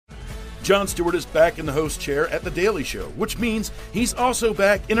Jon Stewart is back in the host chair at The Daily Show, which means he's also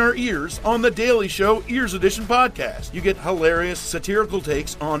back in our ears on The Daily Show Ears Edition podcast. You get hilarious, satirical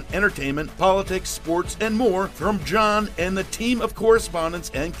takes on entertainment, politics, sports, and more from Jon and the team of correspondents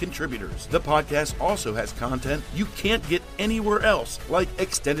and contributors. The podcast also has content you can't get anywhere else, like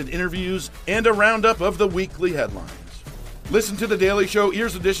extended interviews and a roundup of the weekly headlines. Listen to The Daily Show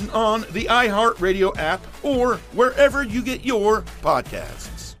Ears Edition on the iHeartRadio app or wherever you get your podcasts.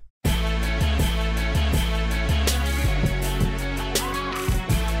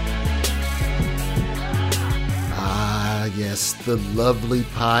 Yes, the lovely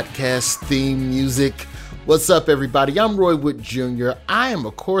podcast theme music. What's up, everybody? I'm Roy Wood Jr. I am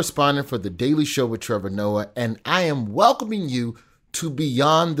a correspondent for The Daily Show with Trevor Noah, and I am welcoming you to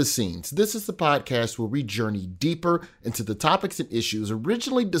Beyond the Scenes. This is the podcast where we journey deeper into the topics and issues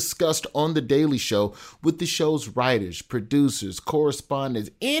originally discussed on The Daily Show with the show's writers, producers, correspondents,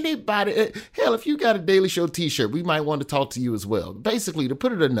 anybody. Hell, if you got a Daily Show t-shirt, we might want to talk to you as well. Basically, to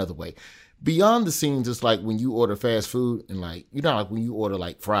put it another way, Beyond the Scenes is like when you order fast food and like when you order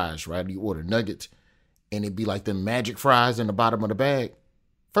like fries, right? You order nuggets and it'd be like the magic fries in the bottom of the bag.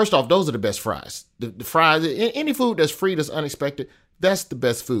 First off, those are the best fries. The fries, any food that's free, that's unexpected, that's the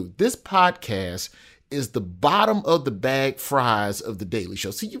best food. This podcast is the bottom of the bag fries of The Daily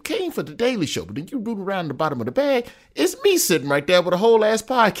Show. See, you came for The Daily Show, but then you root around the bottom of the bag. It's me sitting right there with a whole ass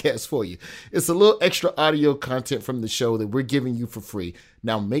podcast for you. It's a little extra audio content from the show that we're giving you for free.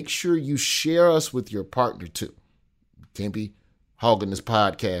 Now, make sure you share us with your partner, too. You can't be hogging this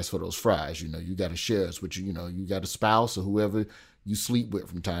podcast for those fries. You got to share us with you got a spouse or whoever you sleep with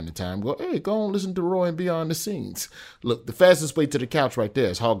from time to time. Go on, listen to Roy and Beyond the Scenes. Look, the fastest way to the couch right there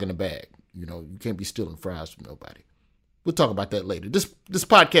is hogging a bag. You can't be stealing fries from nobody. We'll talk about that later. This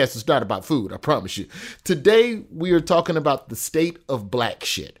podcast is not about food, I promise you. Today, we are talking about the state of black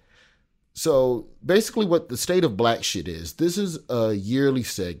shit. So basically what the state of black shit is, this is a yearly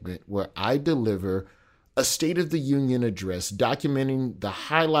segment where I deliver a State of the Union address documenting the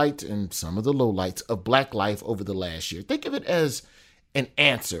highlights and some of the lowlights of black life over the last year. Think of it as an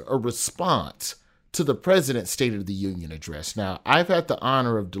answer, a response to the President's State of the Union address. Now, I've had the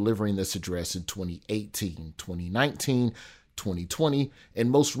honor of delivering this address in 2018, 2019, 2020, and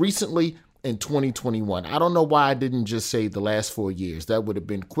most recently in 2021. I don't know why I didn't just say the last 4 years. That would have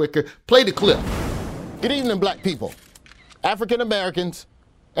been quicker. Play the clip. Good evening, black people, African Americans,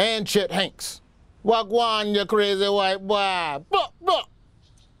 and Chet Hanks. Wagwan, you crazy white boy.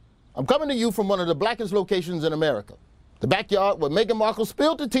 I'm coming to you from one of the blackest locations in America, the backyard where Meghan Markle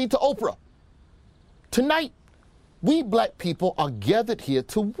spilled the tea to Oprah. Tonight, we black people are gathered here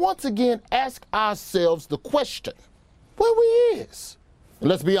to once again ask ourselves the question, where we is? And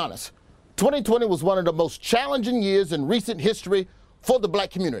let's be honest, 2020 was one of the most challenging years in recent history for the black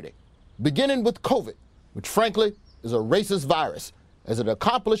community, beginning with COVID, which frankly is a racist virus, as it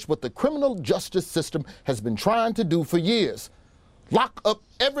accomplished what the criminal justice system has been trying to do for years: lock up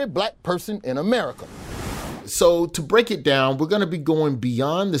every black person in America. So to break it down, we're going to be going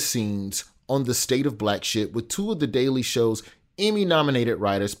behind the scenes on the state of black shit with two of The Daily Show's Emmy-nominated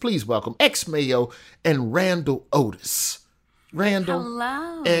writers. Please welcome X Mayo and Randall Otis. Randall,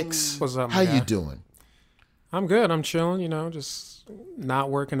 hello. X, what's up, how guy? you doing? I'm good. I'm chilling, just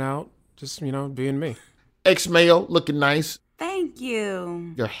not working out, just, being me. X Mayo, looking nice. Thank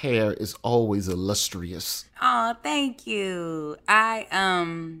you. Your hair is always illustrious. Oh, thank you. I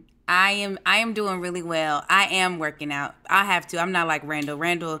am doing really well. I am working out. I have to. I'm not like Randall.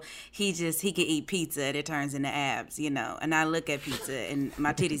 Randall, he can eat pizza and it turns into abs, And I look at pizza and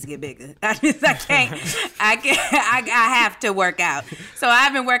my titties get bigger. I have to work out. So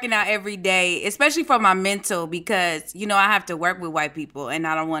I've been working out every day, especially for my mental, because I have to work with white people and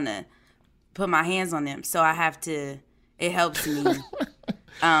I don't want to put my hands on them. So I have to. It helps me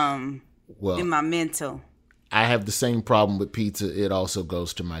in my mental. I have the same problem with pizza. It also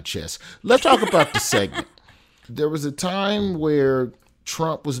goes to my chest. Let's talk about the segment. There was a time where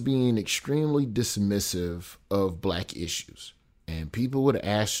Trump was being extremely dismissive of black issues. And people would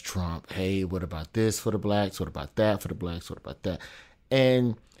ask Trump, hey, what about this for the blacks? What about that for the blacks? What about that?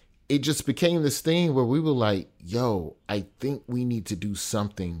 And it just became this thing where we were like, yo, I think we need to do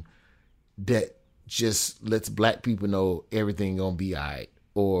something that just lets black people know everything gonna be all right.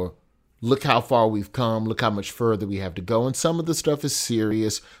 Or look how far we've come, look how much further we have to go. And some of the stuff is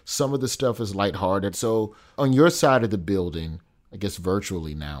serious, some of the stuff is lighthearted. So on your side of the building, I guess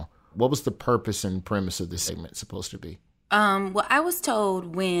virtually now, what was the purpose and premise of this segment supposed to be? Well, I was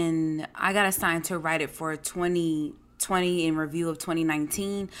told when I got assigned to write it for 2020 in review of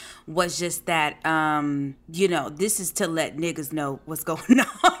 2019 was just that, this is to let niggas know what's going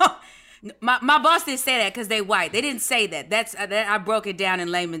on. My boss didn't say that because they white. They didn't say that. I broke it down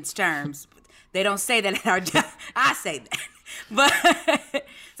in layman's terms. They don't say that at our job. I say that. But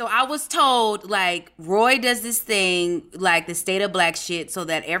so I was told, like, Roy does this thing, like the State of Black shit, so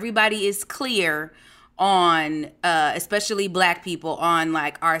that everybody is clear on, especially Black people, on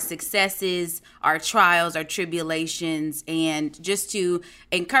like our successes, our trials, our tribulations, and just to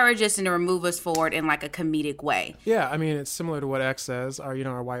encourage us and to remove us forward in like a comedic way. Yeah, I mean, it's similar to what X says.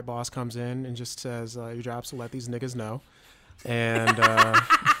 Our white boss comes in and just says, your job's to let these niggas know. And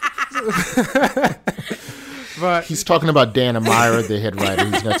but he's talking about Dan Amira, the head writer.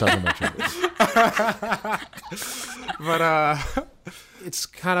 He's not talking about you. But it's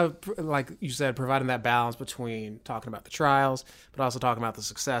kind of like you said, providing that balance between talking about the trials, but also talking about the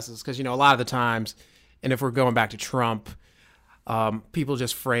successes. Because, a lot of the times, and if we're going back to Trump, people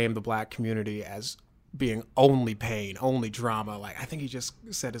just frame the Black community as being only pain, only drama. Like, I think he just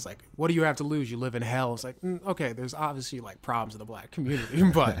said, it's like, what do you have to lose? You live in hell. It's like, okay, there's obviously like problems in the Black community,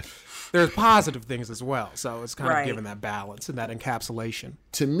 but there's positive things as well. So it's kind of giving that balance and that encapsulation.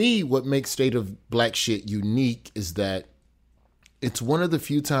 To me, what makes State of Black Shit unique is that it's one of the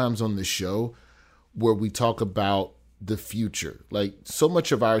few times on the show where we talk about the future. Like, so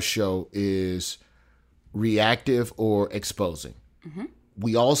much of our show is reactive or exposing. Mm-hmm.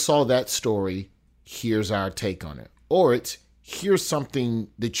 We all saw that story. Here's our take on it. Or it's, here's something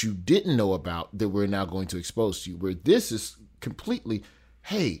that you didn't know about that we're now going to expose to you. Where this is completely,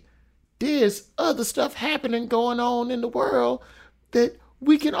 hey, there's other stuff happening going on in the world that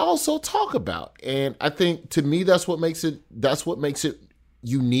we can also talk about. And I think, to me, that's what makes it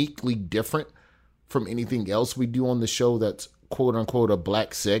uniquely different from anything else we do on the show that's quote unquote a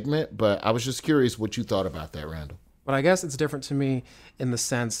Black segment. But I was just curious what you thought about that, Randall. But I guess it's different to me in the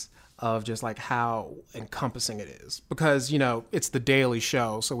sense of just like how encompassing it is, because it's the daily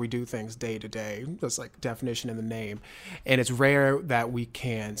show, so we do things day to day. That's like definition in the name, and it's rare that we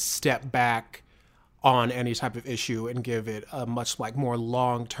can step back on any type of issue and give it a much like more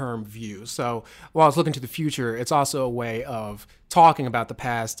long-term view. So while it's looking to the future, it's also a way of talking about the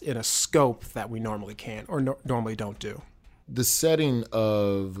past in a scope that we normally can't or normally don't do. The setting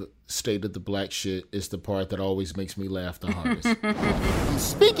of State of the Black Shit is the part that always makes me laugh the hardest. I'm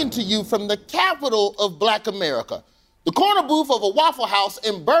speaking to you from the capital of Black America, the corner booth of a Waffle House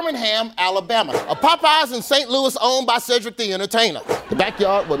in Birmingham, Alabama, a Popeyes in St. Louis owned by Cedric the Entertainer, the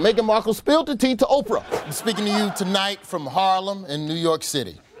backyard where Meghan Markle spilled the tea to Oprah. I'm speaking to you tonight from Harlem in New York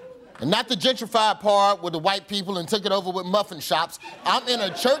City. And not the gentrified part with the white people and took it over with muffin shops. I'm in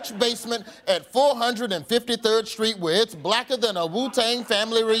a church basement at 453rd Street where it's blacker than a Wu-Tang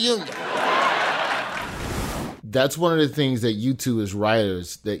family reunion. That's one of the things that you two as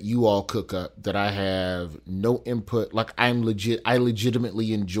writers, that you all cook up, that I have no input. Like, I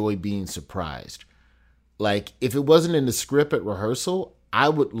legitimately enjoy being surprised. Like, if it wasn't in the script at rehearsal, I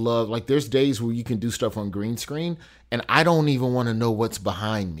would love, like, there's days where you can do stuff on green screen and I don't even want to know what's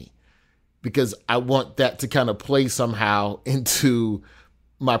behind me, because I want that to kind of play somehow into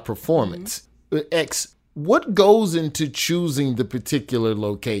my performance. Mm-hmm. X, what goes into choosing the particular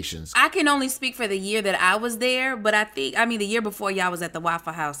locations? I can only speak for the year that I was there, but the year before y'all was at the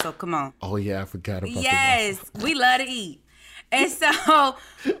Waffle House, so come on. Oh, yeah, I forgot about that. Yes, we love to eat. And so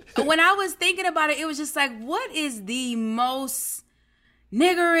when I was thinking about it, it was just like, what is the most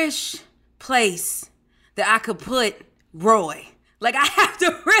niggerish place that I could put Roy? Like, I have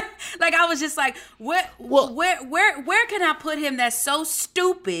to, like, I was just like, where can I put him that's so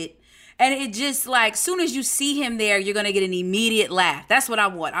stupid? And it just, like, soon as you see him there, you're going to get an immediate laugh. That's what I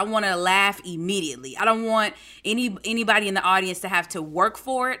want. I want to laugh immediately. I don't want anybody in the audience to have to work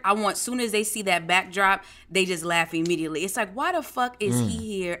for it. I want, soon as they see that backdrop, they just laugh immediately. It's like, why the fuck is he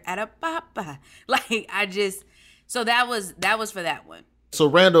here at a Popeye? Like, so that was for that one. So,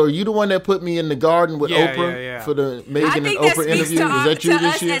 Randall, are you the one that put me in the garden with Oprah for the Meghan and Oprah interview? Was that you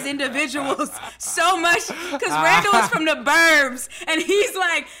this year? Us as individuals so much, because Randall is from the burbs, and he's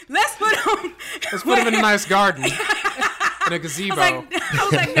like, let's put him in a nice garden, in a gazebo. I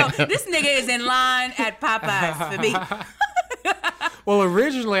was like, no, this nigga is in line at Popeyes for me. Well,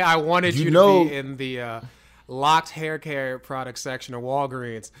 originally I wanted you to be in the locked hair care product section of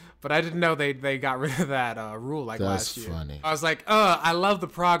Walgreens, but I didn't know they got rid of that rule last year. That's funny. I was like, I love the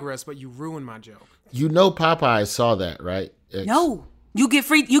progress, but you ruined my joke. You know Popeye saw that, right? No. You get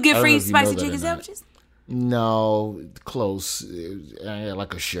free spicy chicken sandwiches? No, close. I had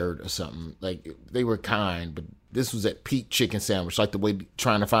like a shirt or something. Like, they were kind, but this was at peak chicken sandwich, like the way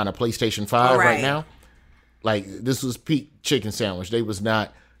trying to find a PlayStation 5 right now. Like, this was peak chicken sandwich. They was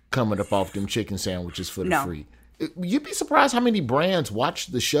not coming up off them chicken sandwiches for the free. You'd be surprised how many brands watch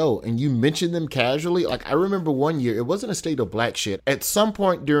the show and you mention them casually. Like, I remember one year, it wasn't a State of Black shit. At some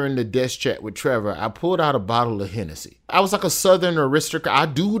point during the desk chat with Trevor, I pulled out a bottle of Hennessy. I was like a Southern aristocrat. I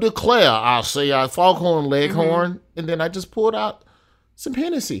do declare, I'll say foghorn leghorn. And then I just pulled out some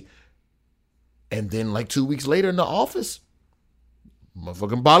Hennessy. And then like 2 weeks later in the office,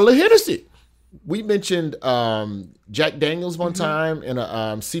 motherfucking bottle of Hennessy. We mentioned Jack Daniels one time in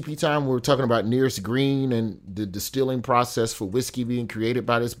a CP time. We were talking about Nearest Green and the distilling process for whiskey being created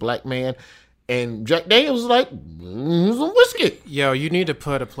by this black man. And Jack Daniels was like, some whiskey. Yo, you need to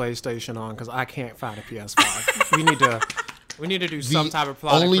put a PlayStation on because I can't find a PS5. We need to do some type of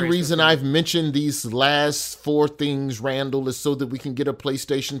product. The only reason I've mentioned these last four things, Randall, is so that we can get a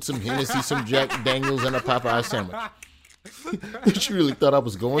PlayStation, some Hennessy, some Jack Daniels, and a Popeye sandwich. You really thought I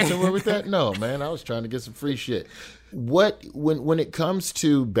was going somewhere with that? No, man. I was trying to get some free shit. When it comes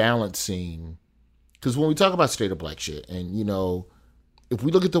to balancing, because when we talk about State of Black shit, and you know, if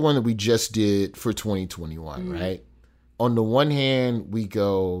we look at the one that we just did for 2021, right? On the one hand, we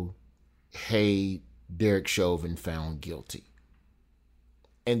go, hey, Derek Chauvin found guilty.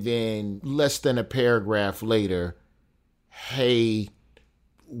 And then less than a paragraph later, hey,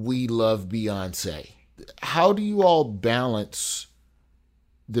 we love Beyonce. How do you all balance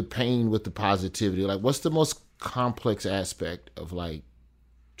the pain with the positivity? Like, what's the most complex aspect of like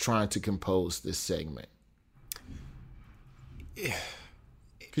trying to compose this segment?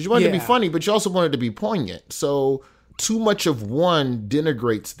 Because you want it to be funny, but you also want it to be poignant. So too much of one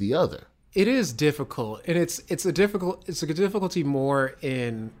denigrates the other. It is difficult, and it's a difficulty more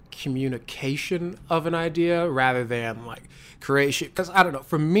in communication of an idea rather than like creation. Because I don't know,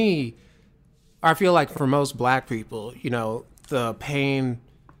 for me, I feel like for most black people, you know, the pain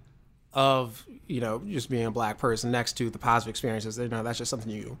of, you know, just being a black person next to the positive experiences, you know, that's just something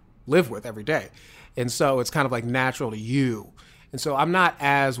you live with every day. And so it's kind of like natural to you. And so I'm not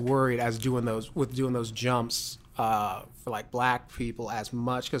as worried as doing those jumps for like black people as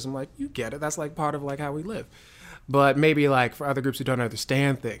much, because I'm like, you get it. That's like part of like how we live. But maybe like for other groups who don't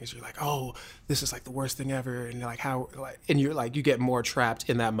understand things, you're like, oh, this is like the worst thing ever. And you're like, how, like, and you're like, you get more trapped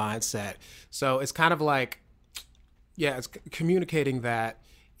in that mindset. So it's kind of like, yeah, it's communicating that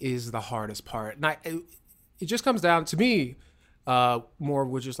is the hardest part. And it just comes down to me more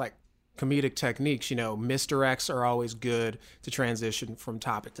with just like comedic techniques. You know, misdirects are always good to transition from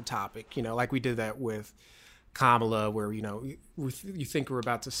topic to topic. You know, like we did that with Kamala, where, you know, you think we're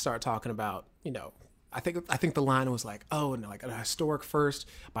about to start talking about, you know, I think the line was like, oh, and like a historic first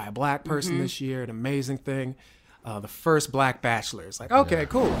by a black person this year, an amazing thing. The first black bachelor. It's like, okay,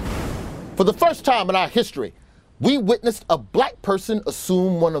 cool. For the first time in our history, we witnessed a black person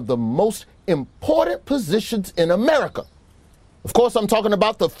assume one of the most important positions in America. Of course, I'm talking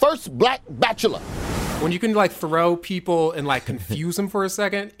about the first black bachelor. When you can like throw people and like confuse them for a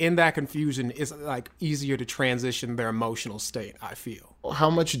second, in that confusion is like easier to transition their emotional state, I feel.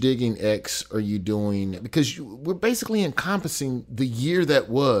 How much digging X are you doing? Because we're basically encompassing the year that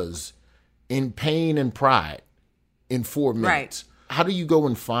was in pain and pride in 4 minutes. Right. How do you go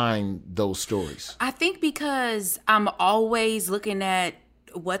and find those stories? I think because I'm always looking at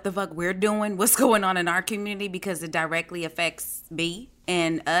what the fuck we're doing, what's going on in our community, because it directly affects me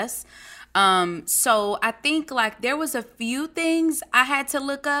and us. So I think like there was a few things I had to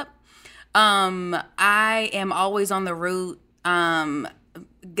look up. I am always on the route.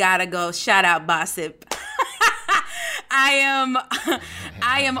 Gotta go. Shout out Bossip.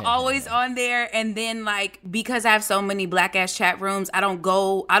 I am always on there. And then like, because I have so many black ass chat rooms, I don't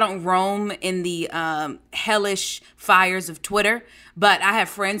roam in the hellish fires of Twitter, but I have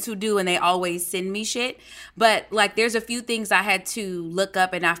friends who do, and they always send me shit. But like, there's a few things I had to look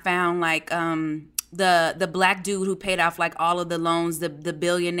up, and I found like the black dude who paid off like all of the loans, the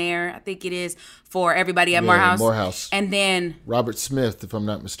billionaire, I think it is, for everybody at Morehouse. And then Robert Smith, if I'm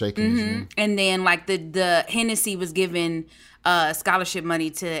not mistaken. And then like the Hennessy was given scholarship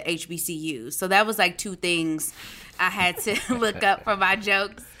money to HBCU. So that was like two things I had to look up for my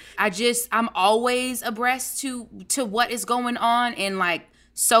jokes. I'm always abreast to what is going on, and like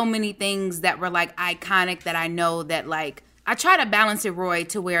so many things that were like iconic that I know that like, I try to balance it, Roy,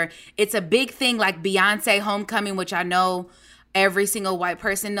 to where it's a big thing like Beyonce Homecoming, which I know every single white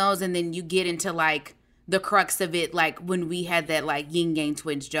person knows. And then you get into like the crux of it, like when we had that like Yin Yang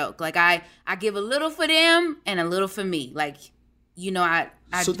Twins joke. Like I give a little for them and a little for me. Like, you know, I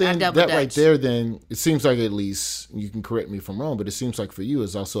then double that dutch. right there, then it seems like, at least you can correct me if I'm wrong, but it seems like for you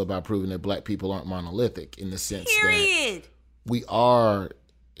it's also about proving that black people aren't monolithic, in the sense that we are.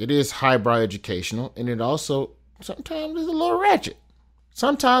 It is highbrow educational, and it also sometimes is a little ratchet.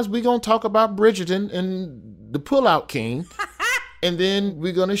 Sometimes we're going to talk about Bridgerton and the Pullout King, and then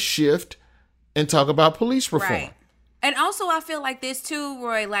we're going to shift and talk about police reform. Right. And also, I feel like this too,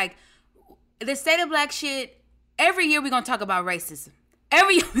 Roy, like the State of Black shit, every year we're going to talk about racism.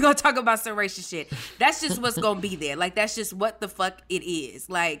 Every year we're going to talk about some racist shit. That's just what's going to be there. Like, that's just what the fuck it is.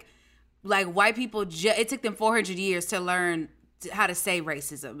 Like white people, it took them 400 years to learn how to say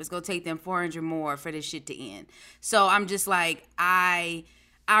racism. It's going to take them 400 more for this shit to end. So I'm just like, I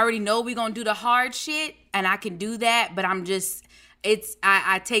already know we're going to do the hard shit, and I can do that, but I'm just,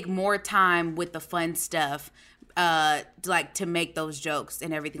 I take more time with the fun stuff, like to make those jokes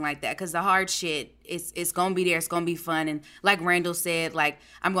and everything like that, because the hard shit it's gonna be there, it's gonna be fun, and like Randall said, like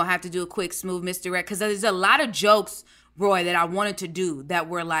I'm gonna have to do a quick smooth misdirect, because there's a lot of jokes, Roy, that I wanted to do that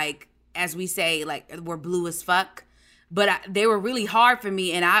were like, as we say, like were blue as fuck, but they were really hard for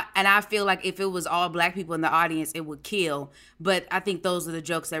me, and I feel like if it was all black people in the audience, it would kill. But I think those are the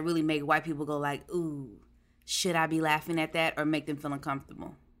jokes that really make white people go like, ooh, should I be laughing at that, or make them feel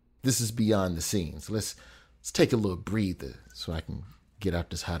uncomfortable? This is beyond the scenes. Let's take a little breather so I can get out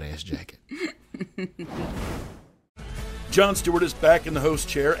this hot ass jacket. Jon Stewart is back in the host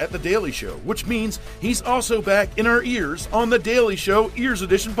chair at The Daily Show, which means he's also back in our ears on The Daily Show Ears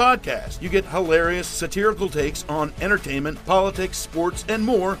Edition podcast. You get hilarious satirical takes on entertainment, politics, sports, and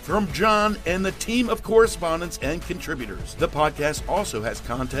more from Jon and the team of correspondents and contributors. The podcast also has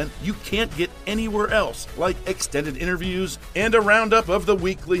content you can't get anywhere else, like extended interviews and a roundup of the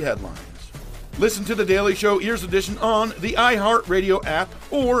weekly headlines. Listen to The Daily Show Ears Edition on the iHeartRadio app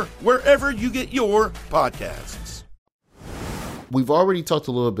or wherever you get your podcasts. We've already talked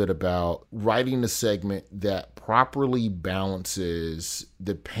a little bit about writing a segment that properly balances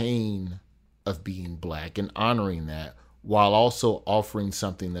the pain of being black and honoring that, while also offering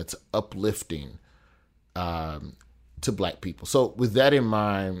something that's uplifting to black people. So with that in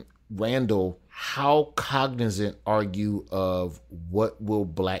mind, Randall, how cognizant are you of what will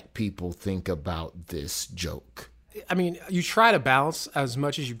black people think about this joke? I mean, you try to balance as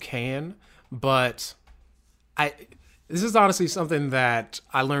much as you can, but this is honestly something that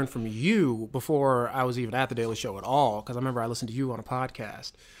I learned from you before I was even at The Daily Show at all, because I remember I listened to you on a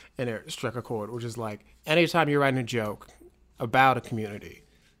podcast, and it struck a chord, which is like, anytime you're writing a joke about a community,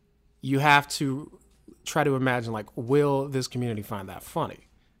 you have to try to imagine, like, will this community find that funny,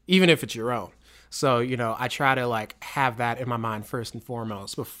 even if it's your own? So, you know, I try to, like, have that in my mind first and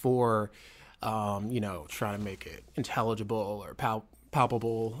foremost before, you know, trying to make it intelligible or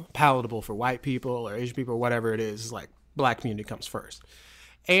palatable for white people or Asian people or whatever it is. It's like, black community comes first.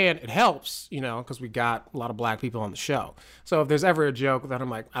 And it helps, you know, because we got a lot of black people on the show. So if there's ever a joke that I'm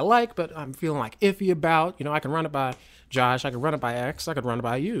like, I like, but I'm feeling like iffy about, you know, I can run it by Josh, I can run it by X, I could run it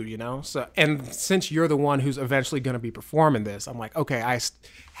by you, you know? So, and since you're the one who's eventually going to be performing this, I'm like, okay, I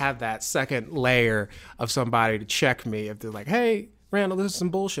have that second layer of somebody to check me if they're like, hey, Randall, this is some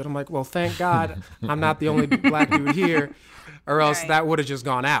bullshit. I'm like, well, thank God I'm not the only black dude here, or else that would have just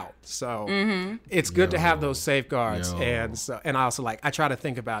gone out. So it's good to have those safeguards. And I also I try to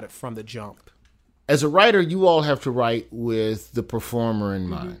think about it from the jump. As a writer, you all have to write with the performer in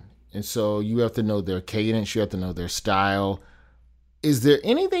mind. And so you have to know their cadence, you have to know their style. Is there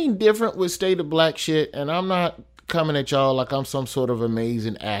anything different with State of Black shit? And I'm not coming at y'all like I'm some sort of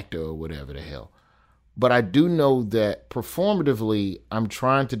amazing actor or whatever the hell. But I do know that performatively, I'm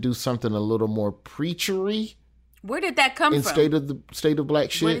trying to do something a little more preachery. Where did that come from? In State of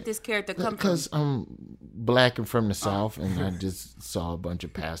Black shit. Where did this character come from? Because I'm black and from the South, and I just saw a bunch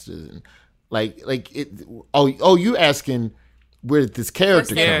of pastors and you asking where did this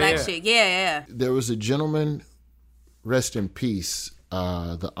character come from? Black shit. Yeah. There was a gentleman, rest in peace,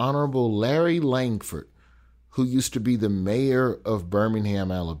 the Honorable Larry Langford, who used to be the mayor of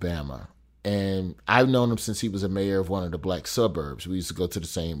Birmingham, Alabama. And I've known him since he was a mayor of one of the black suburbs. We used to go to the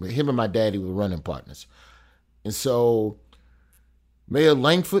same. Him and my daddy were running partners. And so Mayor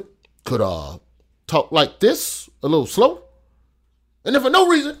Langford could talk like this, a little slow. And then for no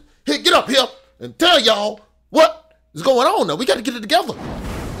reason, he'd get up here and tell y'all what is going on now. We got to get it together.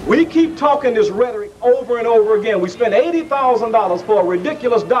 We keep talking this rhetoric over and over again. We spent $80,000 for a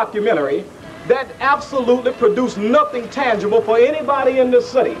ridiculous documentary that absolutely produced nothing tangible for anybody in this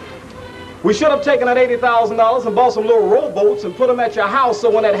city. We should have taken that $80,000 and bought some little rowboats and put them at your house so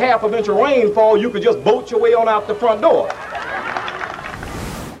when that half of inch of rainfall, you could just boat your way on out the front door.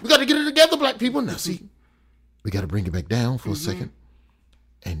 We got to get it together, black people. Now, see, we got to bring it back down for a second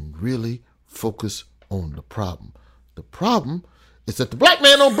and really focus on the problem. The problem is that the black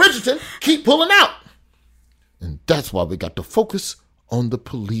man on Bridgerton keep pulling out. And that's why we got to focus on the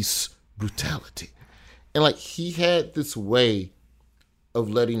police brutality. And like he had this way of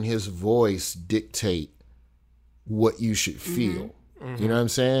letting his voice dictate what you should feel. You know what I'm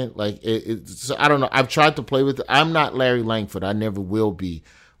saying? Like, so I don't know. I've tried to play with it. I'm not Larry Langford. I never will be.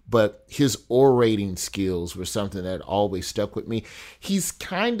 But his orating skills were something that always stuck with me. He's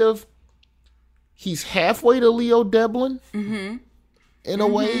halfway to Leo Devlin in a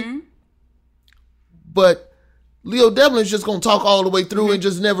way. But Leo Devlin's just going to talk all the way through and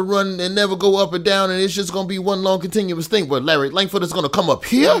just never run and never go up and down. And it's just going to be one long continuous thing. But Larry Langford is going to come up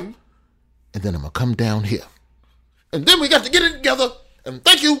here and then I'm going to come down here. And then we got to get it together. And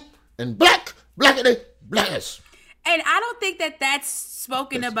thank you. And blackity, blacks. And I don't think that that's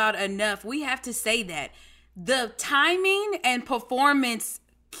spoken about enough. We have to say that. The timing and performance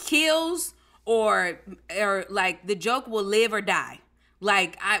kills or like the joke will live or die.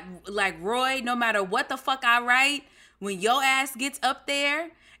 Like Roy, no matter what the fuck I write, when your ass gets up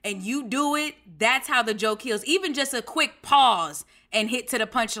there and you do it, that's how the joke kills. Even just a quick pause and hit to the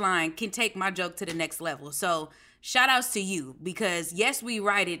punchline can take my joke to the next level. So shout outs to you, because yes, we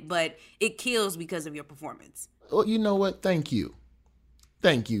write it, but it kills because of your performance. Well, you know what? Thank you,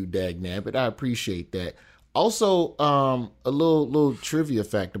 Dagnabbit. I appreciate that. Also, a little trivia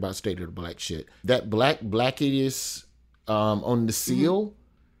fact about State of the Black Shit. That Blackitis on the seal,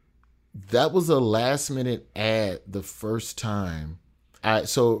 that was a last minute ad the first time.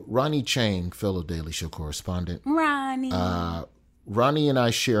 So Ronnie Chang, fellow Daily Show correspondent. Ronnie and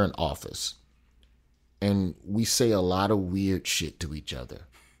I share an office. And we say a lot of weird shit to each other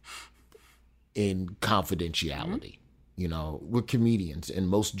in confidentiality. You know, we're comedians, and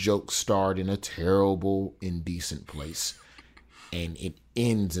most jokes start in a terrible, indecent place. And it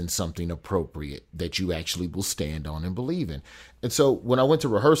ends in something appropriate that you actually will stand on and believe in. And so when I went to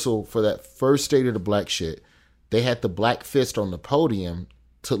rehearsal for that first State of the Black Shit, they had the black fist on the podium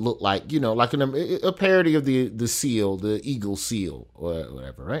to look like, you know, like a parody of the seal, the eagle seal or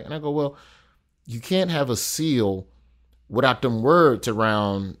whatever, right? And I go, well, you can't have a seal without them words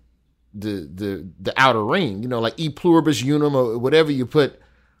around the outer ring, you know, like e pluribus unum or whatever you put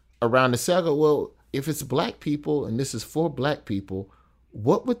around the seal. I go, well, if it's black people and this is for black people,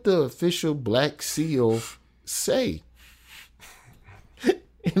 what would the official black seal say?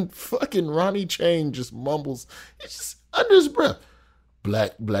 And fucking Ronnie Chang just mumbles, it's just under his breath,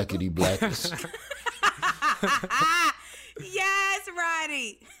 blackity blackness. Yes,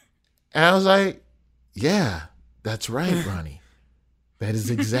 Ronnie. And I was like, yeah, that's right, Ronnie. That is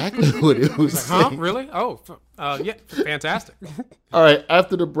exactly what it was saying. Huh? Really? Oh, yeah, fantastic. All right,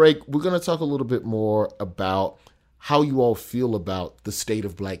 after the break, we're going to talk a little bit more about how you all feel about the state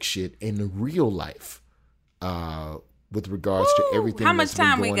of black shit in real life with regards to everything that's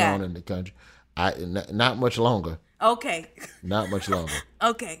been going on in the country. Not much longer. Okay. Not much longer.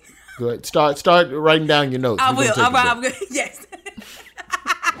 Okay. Go ahead. Start writing down your notes. I will. I'm good. Yes.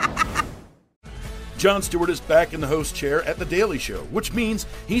 Jon Stewart is back in the host chair at The Daily Show, which means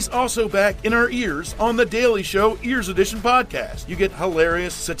he's also back in our ears on The Daily Show Ears Edition podcast. You get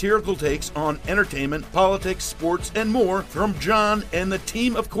hilarious satirical takes on entertainment, politics, sports, and more from Jon and the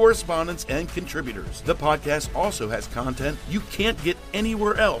team of correspondents and contributors. The podcast also has content you can't get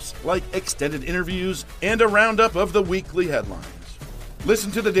anywhere else, like extended interviews and a roundup of the weekly headlines.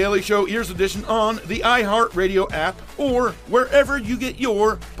 Listen to The Daily Show Ears Edition on the iHeartRadio app or wherever you get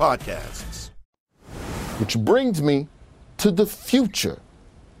your podcasts. Which brings me to the future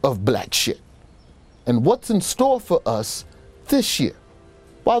of black shit and what's in store for us this year.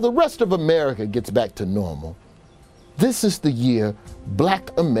 While the rest of America gets back to normal, this is the year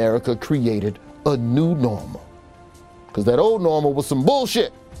Black America created a new normal. Because that old normal was some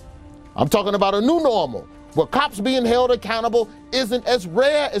bullshit. I'm talking about a new normal where cops being held accountable isn't as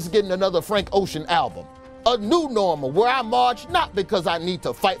rare as getting another Frank Ocean album. A new normal where I march not because I need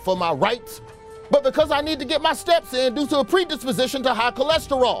to fight for my rights, but because I need to get my steps in due to a predisposition to high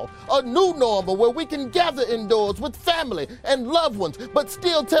cholesterol. A new normal where we can gather indoors with family and loved ones, but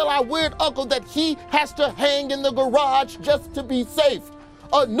still tell our weird uncle that he has to hang in the garage just to be safe.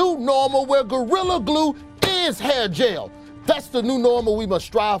 A new normal where Gorilla Glue is hair gel. That's the new normal we must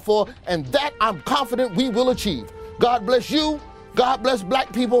strive for, and that I'm confident we will achieve. God bless you, God bless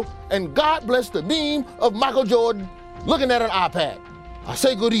black people, and God bless the meme of Michael Jordan looking at an iPad. I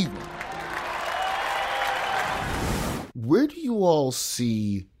say good evening. Where do you all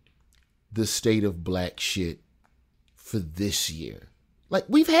see the state of black shit for this year? Like,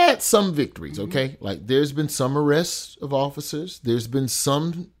 we've had some victories, okay? Like, there's been some arrests of officers. There's been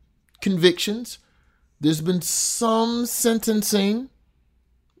some convictions. There's been some sentencing.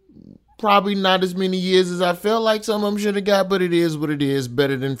 Probably not as many years as I felt like some of them should have got, but it is what it is.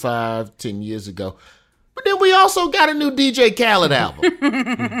 Better than 5-10 years ago. But then we also got a new DJ Khaled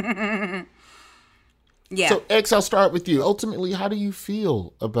album. Yeah. So, X, I'll start with you. Ultimately, how do you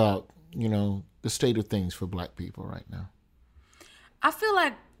feel about, the state of things for Black people right now? I feel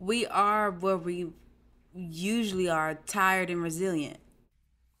like we are where we usually are, tired and resilient.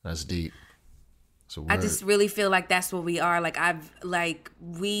 That's deep. I just really feel like that's what we are.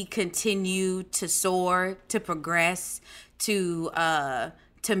 We continue to soar, to progress, to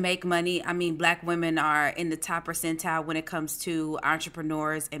make money. I mean, Black women are in the top percentile when it comes to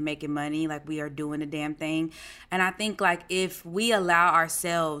entrepreneurs and making money. Like, we are doing the damn thing. And I think, like, if we allow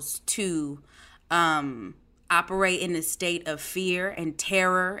ourselves to operate in a state of fear and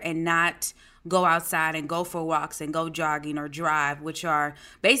terror and not go outside and go for walks and go jogging or drive, which are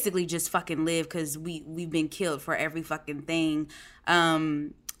basically just fucking live, because we've been killed for every fucking thing.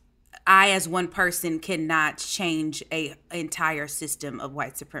 I, as one person, cannot change a entire system of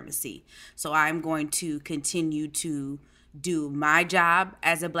white supremacy. So I'm going to continue to do my job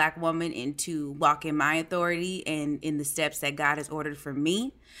as a Black woman and to walk in my authority and in the steps that God has ordered for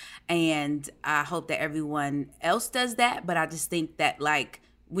me. And I hope that everyone else does that. But I just think that, like,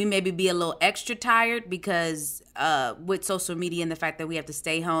 we maybe be a little extra tired because with social media and the fact that we have to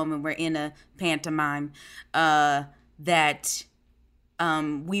stay home and we're in a pantomime, that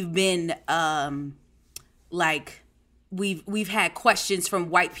we've been we've had questions from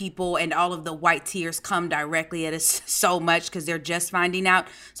white people, and all of the white tears come directly at us so much because they're just finding out.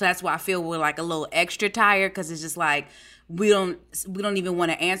 So that's why I feel we're like a little extra tired, because it's just like we don't even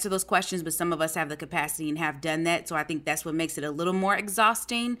want to answer those questions, but some of us have the capacity and have done that. So I think that's what makes it a little more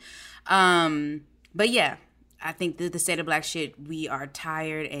exhausting. But yeah, I think the state of Black shit, we are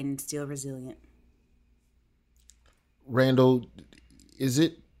tired and still resilient. Randall, is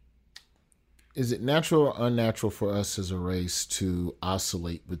it natural or unnatural for us as a race to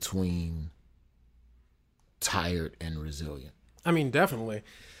oscillate between tired and resilient? I mean, definitely.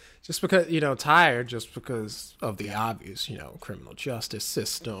 Just because, tired just because of the obvious, criminal justice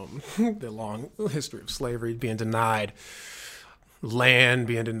system, the long history of slavery, being denied land,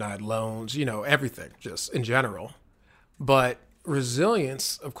 being denied loans, everything just in general. But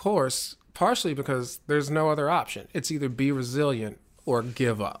resilience, of course, partially because there's no other option. It's either be resilient or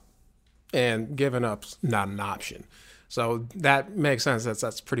give up. And giving up's not an option. So that makes sense.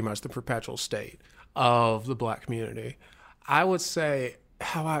 That's pretty much the perpetual state of the Black community. I would say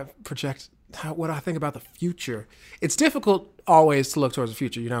how I project, what I think about the future. It's difficult always to look towards the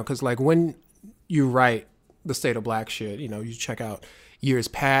future, because like when you write the state of Black shit, you check out years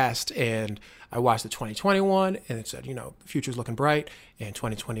past, and I watched the 2021 and it said, the future's looking bright, and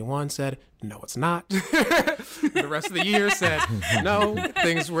 2021 said, no, it's not. The rest of the year said, no,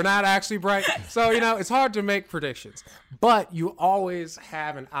 things were not actually bright. So, it's hard to make predictions, but you always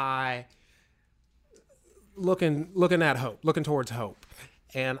have an eye looking at hope, looking towards hope.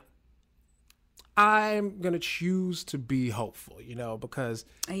 And I'm going to choose to be hopeful, because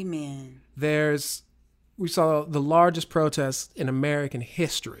Amen. We saw the largest protest in American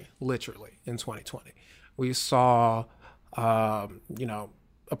history, literally, in 2020. We saw, a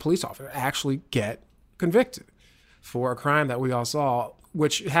police officer actually get convicted for a crime that we all saw,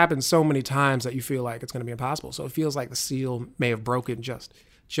 which happens so many times that you feel like it's going to be impossible. So it feels like the seal may have broken just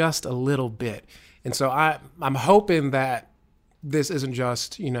a little bit. And so I'm hoping that this isn't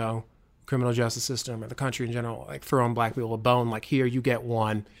just, criminal justice system or the country in general, like throwing Black people a bone, like here, you get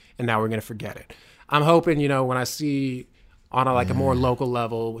one, and now we're going to forget it. I'm hoping, when I see on a more local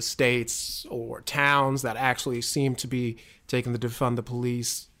level with states or towns that actually seem to be taking the defund the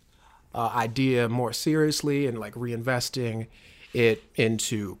police idea more seriously and like reinvesting it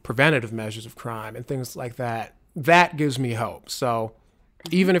into preventative measures of crime and things like that, that gives me hope. So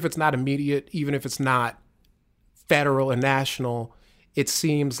even if it's not immediate, even if it's not federal and national, it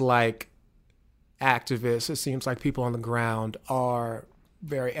seems like activists, it seems like people on the ground are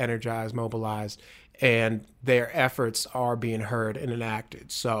very energized, mobilized, and their efforts are being heard and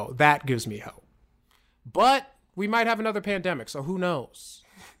enacted. So that gives me hope. But we might have another pandemic, so who knows?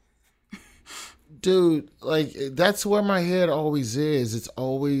 Dude, like, that's where my head always is. It's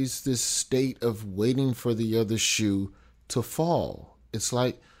always this state of waiting for the other shoe to fall. It's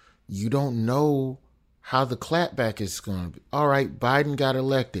like you don't know how the clapback is going to be. All right, Biden got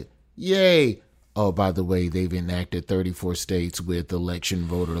elected. Yay. Oh, by the way, they've enacted 34 states with election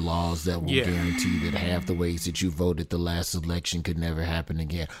voter laws that will guarantee that half the ways that you voted the last election could never happen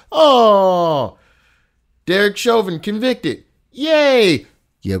again. Oh, Derek Chauvin convicted. Yay.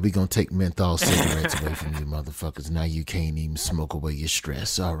 Yeah, we're going to take menthol cigarettes away from you motherfuckers. Now you can't even smoke away your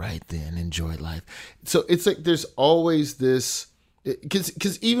stress. All right, then. Enjoy life. So it's like there's always this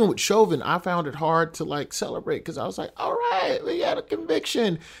Because even with Chauvin, I found it hard to like celebrate because I was like, all right, we got a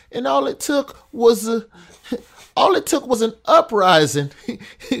conviction, and all it took was an uprising.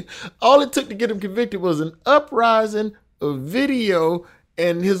 All it took to get him convicted was an uprising, a video,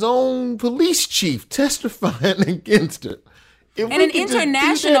 and his own police chief testifying against it. And an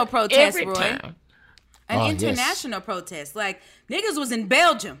international protest, Roy. Time. An international protest. Like, niggas was in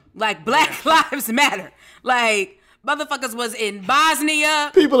Belgium. Like, Black Lives Matter. Like, motherfuckers was in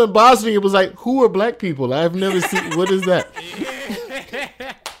Bosnia. People in Bosnia was like, who are black people? I've never seen, what is that?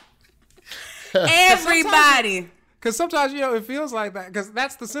 Everybody. Because sometimes, it feels like that. Because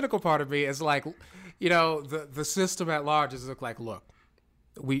that's the cynical part of me. Is like, the system at large is look,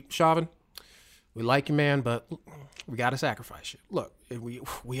 Chauvin, we like you, man, but we got to sacrifice you. Look,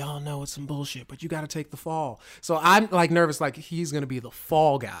 we all know it's some bullshit, but you got to take the fall. So I'm like nervous, like he's going to be the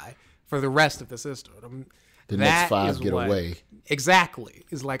fall guy for the rest of the system. The next 5 get away. Exactly.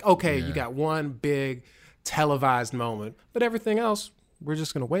 It's like, okay, you got one big televised moment, but everything else, we're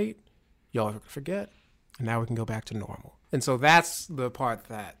just going to wait. Y'all forget. And now we can go back to normal. And so that's the part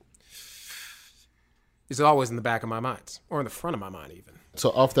that is always in the back of my mind, or in the front of my mind even. So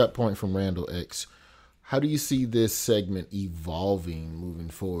off that point from Randall X, how do you see this segment evolving moving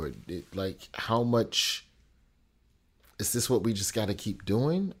forward? How much is this what we just got to keep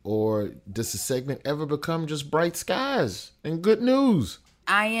doing? Or does the segment ever become just bright skies and good news?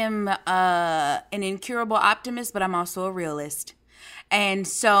 I am an incurable optimist, but I'm also a realist. And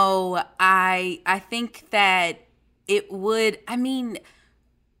so I think that it would,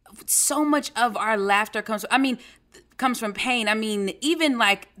 so much of our laughter comes from pain. Even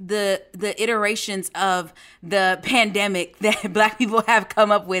like the iterations of the pandemic that Black people have come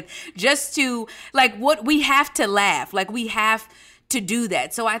up with just to what we have to laugh, we have to do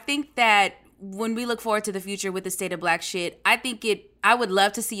that. So I think that when we look forward to the future with the State of Black Shit, I would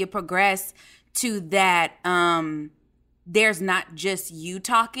love to see it progress to that. There's not just you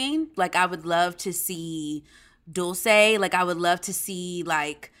talking. I would love to see Dulce. I would love to see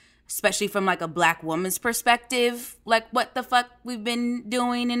especially from a Black woman's perspective, what the fuck we've been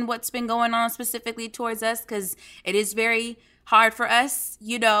doing and what's been going on specifically towards us, because it is very hard for us,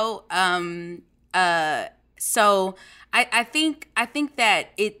 So I think that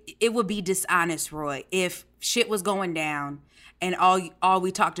it would be dishonest, Roy, if shit was going down and all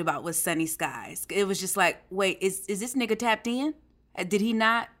we talked about was sunny skies. It was just like, wait, is this nigga tapped in? Did he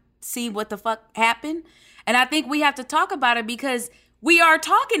not see what the fuck happened? And I think we have to talk about it because we are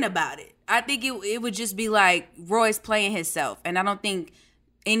talking about it. I think it would just be like Roy's playing himself. And I don't think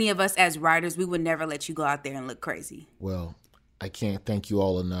any of us as writers, we would never let you go out there and look crazy. Well, I can't thank you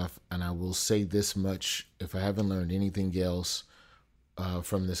all enough. And I will say this much, if I haven't learned anything else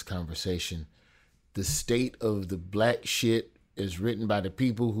from this conversation. The State of the Black Shit is written by the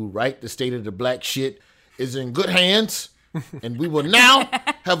people who write the State of the Black Shit is in good hands. And we will now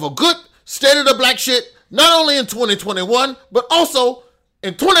have a good State of the Black Shit, not only in 2021, but also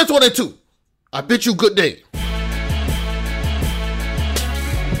in 2022. I bid you good day.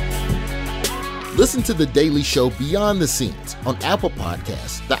 Listen to The Daily Show Beyond the Scenes on Apple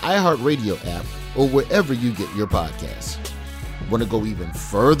Podcasts, the iHeartRadio app, or wherever you get your podcasts. Want to go even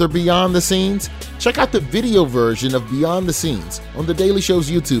further beyond the scenes? Check out the video version of Beyond the Scenes on The Daily Show's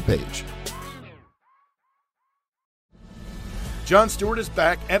YouTube page. Jon Stewart is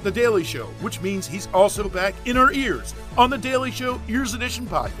back at The Daily Show, which means he's also back in our ears on The Daily Show Ears Edition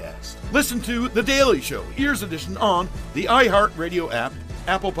podcast. Listen to The Daily Show Ears Edition on the iHeartRadio app,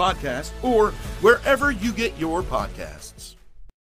 Apple Podcasts, or wherever you get your podcasts.